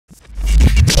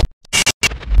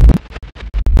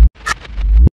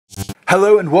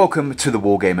Hello and welcome to The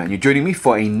Wargamer, and you're joining me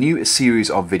for a new series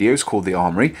of videos called the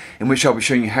Armoury, in which I'll be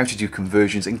showing you how to do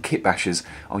conversions and kit bashes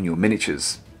on your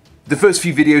miniatures. The first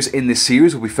few videos in this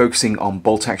series will be focusing on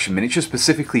bolt action miniatures,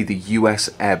 specifically the U.S.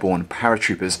 Airborne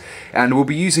Paratroopers, and we'll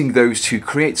be using those to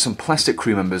create some plastic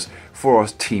crew members for our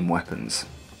team weapons.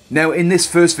 Now in this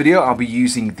first video I'll be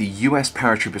using the U.S.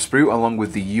 Paratrooper sprue along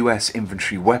with the U.S.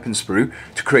 Infantry Weapon sprue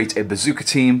to create a Bazooka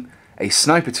Team, a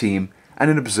Sniper Team and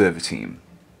an Observer Team.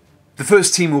 The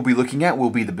first team we'll be looking at will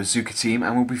be the Bazooka Team,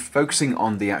 and we'll be focusing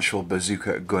on the actual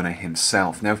bazooka gunner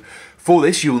himself. Now for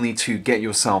this you will need to get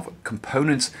yourself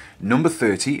component number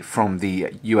 30 from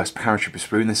the US Paratrooper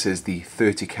sprue, and this is the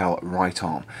 30 cal right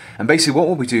arm. And basically what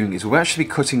we'll be doing is we'll actually be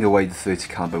cutting away the 30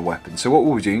 caliber weapon. So what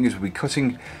we'll be doing is we'll be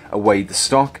cutting away the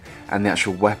stock and the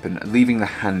actual weapon, leaving the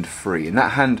hand free, and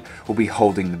that hand will be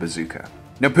holding the bazooka.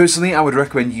 Now personally I would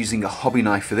recommend using a hobby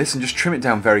knife for this and just trim it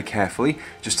down very carefully,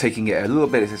 just taking it a little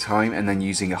bit at a time and then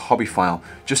using a hobby file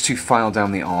just to file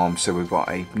down the arm so we've got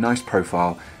a nice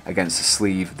profile against the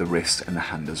sleeve, the wrist and the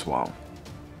hand as well.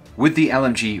 With the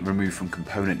LMG removed from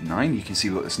component 9 you can see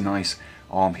we've got this nice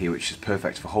arm here which is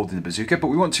perfect for holding the bazooka, but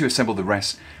we want to assemble the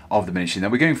rest of the miniature. Now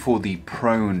we're going for the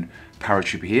prone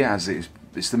paratrooper here, as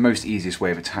it's the most easiest way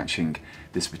of attaching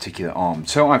this particular arm.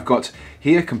 So I've got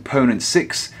here component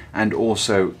 6 and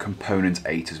also component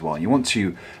 8 as well. You want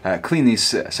to clean these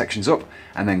sections up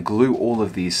and then glue all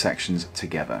of these sections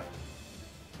together.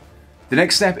 The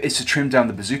next step is to trim down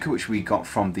the bazooka, which we got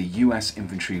from the US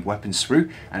Infantry Weapon sprue,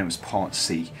 and it was part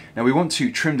C. Now we want to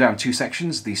trim down two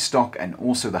sections, the stock and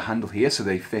also the handle here, so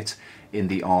they fit in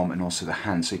the arm and also the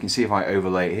hand. So you can see if I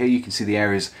overlay it here, you can see the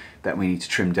areas that we need to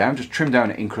trim down. Just trim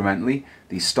down incrementally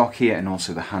the stock here and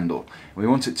also the handle. We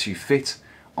want it to fit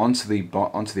onto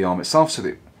the arm itself so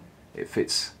that it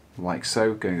fits like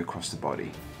so, going across the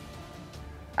body.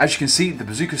 As you can see, the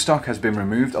bazooka stock has been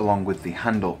removed along with the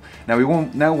handle. Now we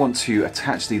now want to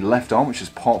attach the left arm, which is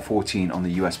part 14 on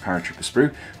the US Paratrooper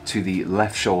sprue, to the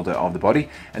left shoulder of the body,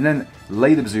 and then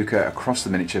lay the bazooka across the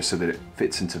miniature so that it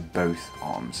fits into both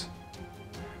arms.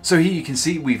 So here you can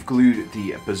see we've glued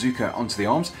the bazooka onto the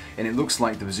arms, and it looks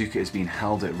like the bazooka is being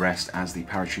held at rest as the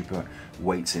paratrooper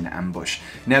waits in ambush.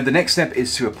 Now the next step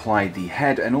is to apply the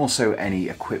head and also any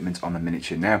equipment on the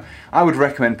miniature. Now I would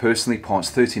recommend personally parts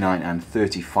 39 and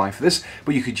 35 for this,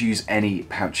 but you could use any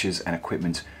pouches and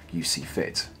equipment you see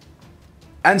fit.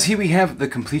 And here we have the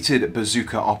completed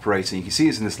bazooka operator. You can see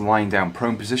it's in this lying down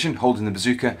prone position, holding the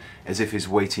bazooka as if he's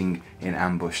waiting in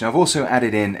ambush. Now I've also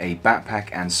added in a backpack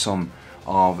and some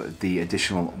of the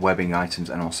additional webbing items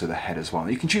and also the head as well.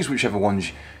 You can choose whichever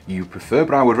ones you prefer,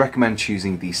 but I would recommend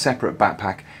choosing the separate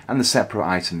backpack and the separate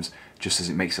items, just as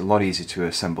it makes it a lot easier to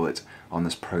assemble it on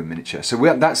this pro miniature. So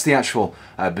that's the actual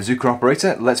bazooka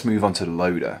operator. Let's move on to the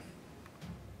loader.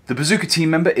 The bazooka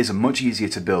team member is much easier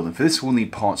to build, and for this we'll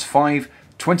need parts 5,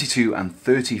 22 and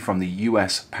 30 from the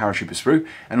US Paratrooper sprue,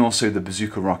 and also the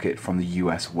bazooka rocket from the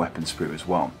US Weapon sprue as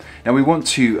well. Now we want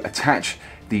to attach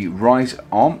the right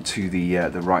arm to the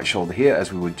right shoulder here,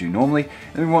 as we would do normally,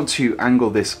 and we want to angle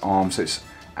this arm so it's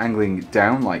angling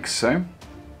down like so,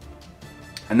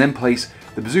 and then place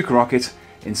the bazooka rocket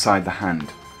inside the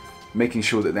hand, making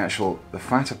sure that the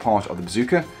fatter part of the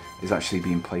bazooka is actually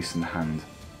being placed in the hand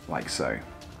like so.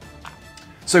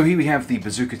 So here we have the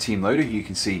bazooka team loader. You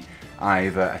can see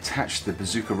I've attached the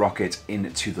bazooka rocket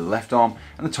into the left arm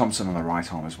and the Thompson on the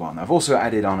right arm as well. Now I've also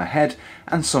added on a head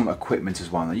and some equipment as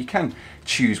well. Now you can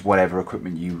choose whatever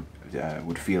equipment you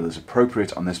would feel is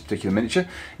appropriate on this particular miniature.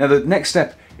 Now the next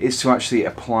step is to actually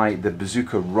apply the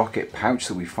bazooka rocket pouch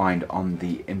that we find on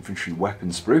the infantry weapon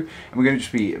sprue, and we're going to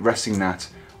just be resting that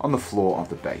on the floor of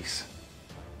the base.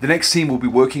 The next team we'll be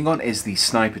working on is the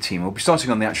sniper team. We'll be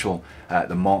starting on the actual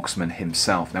the marksman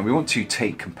himself. Now we want to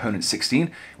take component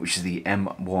 16, which is the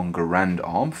M1 Garand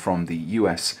arm from the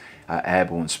US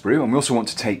Airborne sprue, and we also want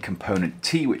to take component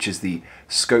T, which is the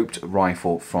scoped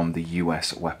rifle from the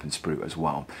US Weapon sprue as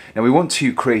well. Now we want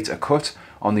to create a cut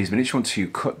on these miniatures. We want to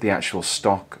cut the actual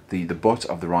stock, the butt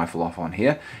of the rifle off on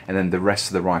here, and then the rest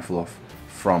of the rifle off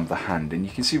from the hand. And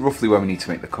you can see roughly where we need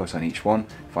to make the cut on each one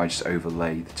if I just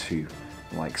overlay the two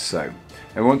like so.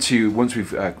 And once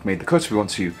we've made the cut, we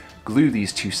want to glue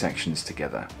these two sections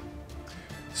together.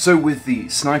 So with the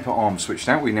sniper arm switched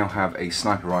out, we now have a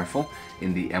sniper rifle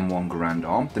in the M1 Garand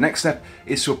arm. The next step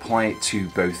is to apply it to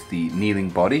both the kneeling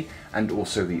body and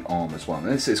also the arm as well. And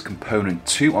this is component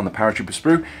 2 on the Paratrooper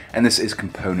sprue, and this is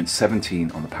component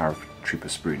 17 on the Paratrooper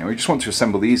sprue. Now we just want to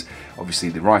assemble these, obviously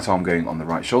the right arm going on the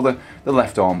right shoulder, the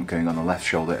left arm going on the left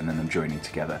shoulder, and then them joining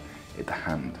together at the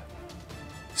hand.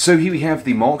 So here we have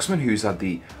the marksman who's had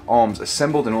the arms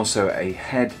assembled and also a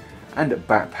head and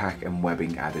backpack and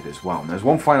webbing added as well. And there's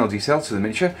one final detail to the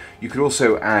miniature. You could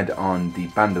also add on the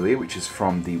bandolier, which is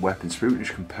from the weapon sprue, which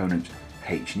is component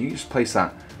H, and you just place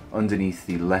that underneath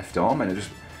the left arm and it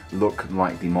just look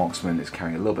like the marksman is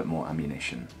carrying a little bit more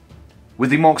ammunition. With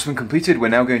the marksman completed, we're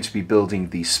now going to be building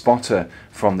the spotter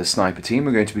from the sniper team.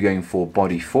 We're going to be going for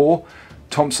body 4,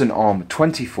 Thompson arm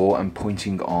 24 and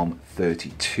pointing arm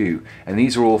 32, and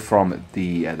these are all from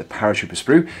the Paratrooper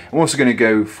sprue. I'm also going to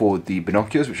go for the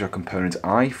binoculars, which are component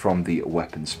I from the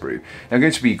weapon sprue. Now I'm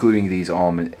going to be gluing these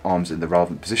arms in the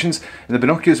relevant positions, and the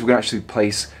binoculars we're going to actually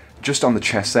place just on the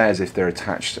chest there as if they're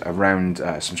attached around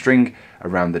some string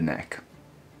around the neck.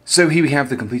 So here we have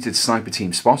the completed sniper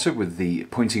team spotter with the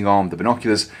pointing arm, the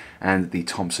binoculars, and the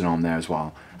Thompson arm there as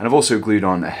well. And I've also glued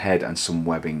on a head and some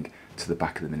webbing to the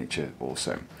back of the miniature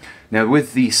also. Now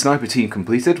with the sniper team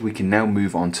completed, we can now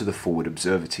move on to the forward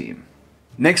observer team.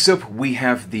 Next up we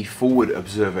have the forward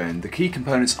observer, and the key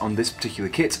components on this particular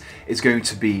kit is going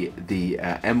to be the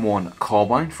M1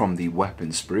 carbine from the weapon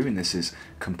sprue, and this is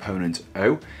component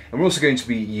O. And we're also going to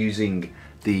be using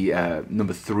the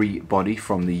number 3 body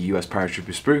from the US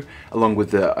Paratroopers sprue, along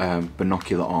with the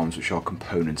binocular arms, which are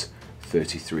component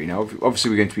 33. Now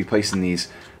obviously we're going to be placing these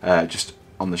just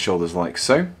on the shoulders like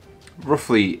so,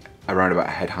 roughly around about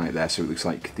head height there, so it looks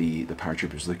like the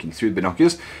paratroopers looking through the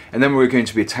binoculars. And then we're going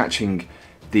to be attaching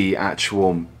the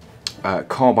actual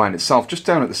carbine itself just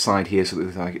down at the side here, so it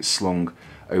looks like it's slung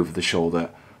over the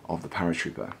shoulder of the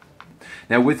paratrooper.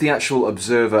 Now with the actual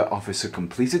observer officer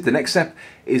completed, the next step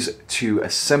is to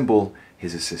assemble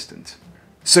his assistant.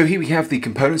 So here we have the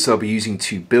components that I'll be using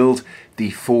to build the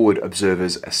forward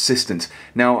observer's assistant.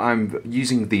 Now I'm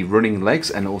using the running legs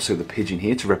and also the pigeon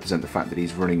here to represent the fact that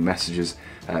he's running messages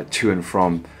to and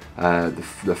from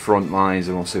the front lines,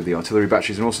 and also the artillery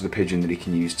batteries, and also the pigeon that he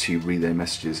can use to relay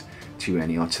messages to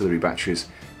any artillery batteries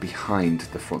behind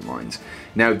the front lines.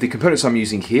 Now the components I'm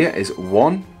using here is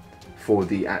 1 for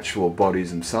the actual bodies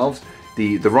themselves.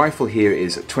 The rifle here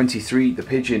is 23, the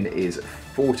pigeon is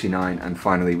 49, and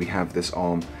finally we have this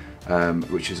arm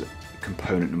which is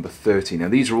component number 30. Now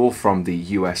these are all from the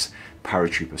US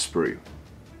Paratrooper sprue.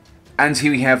 And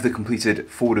here we have the completed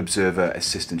forward observer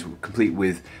assistant, complete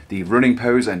with the running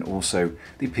pose and also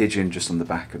the pigeon just on the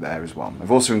back of there as well.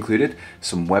 I've also included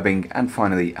some webbing and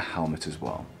finally a helmet as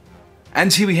well.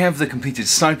 And here we have the completed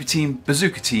sniper team,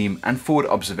 bazooka team and forward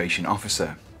observation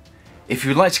officer. If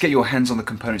you would like to get your hands on the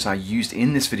components I used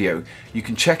in this video, you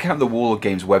can check out the Warlord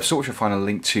Games website, which you'll find a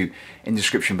link to in the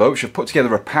description below, which I've put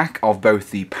together a pack of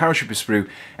both the Paratrooper sprue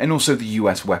and also the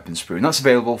US weapon sprue, and that's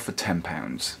available for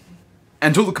 £10.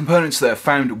 And all the components that are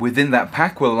found within that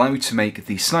pack will allow you to make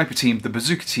the sniper team, the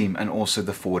bazooka team and also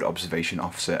the forward observation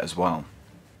officer as well.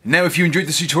 Now if you enjoyed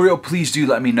this tutorial, please do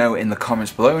let me know in the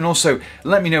comments below, and also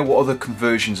let me know what other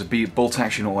conversions, be it bolt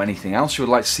action or anything else, you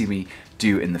would like to see me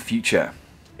do in the future.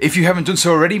 If you haven't done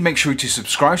so already, make sure to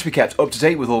subscribe to be kept up to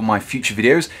date with all my future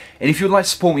videos, and if you would like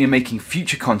to support me in making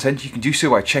future content, you can do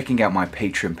so by checking out my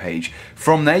Patreon page.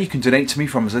 From there you can donate to me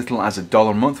from as little as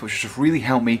 $1 a month, which will just really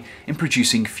help me in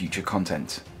producing future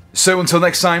content. So until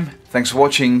next time, thanks for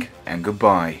watching and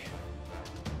goodbye.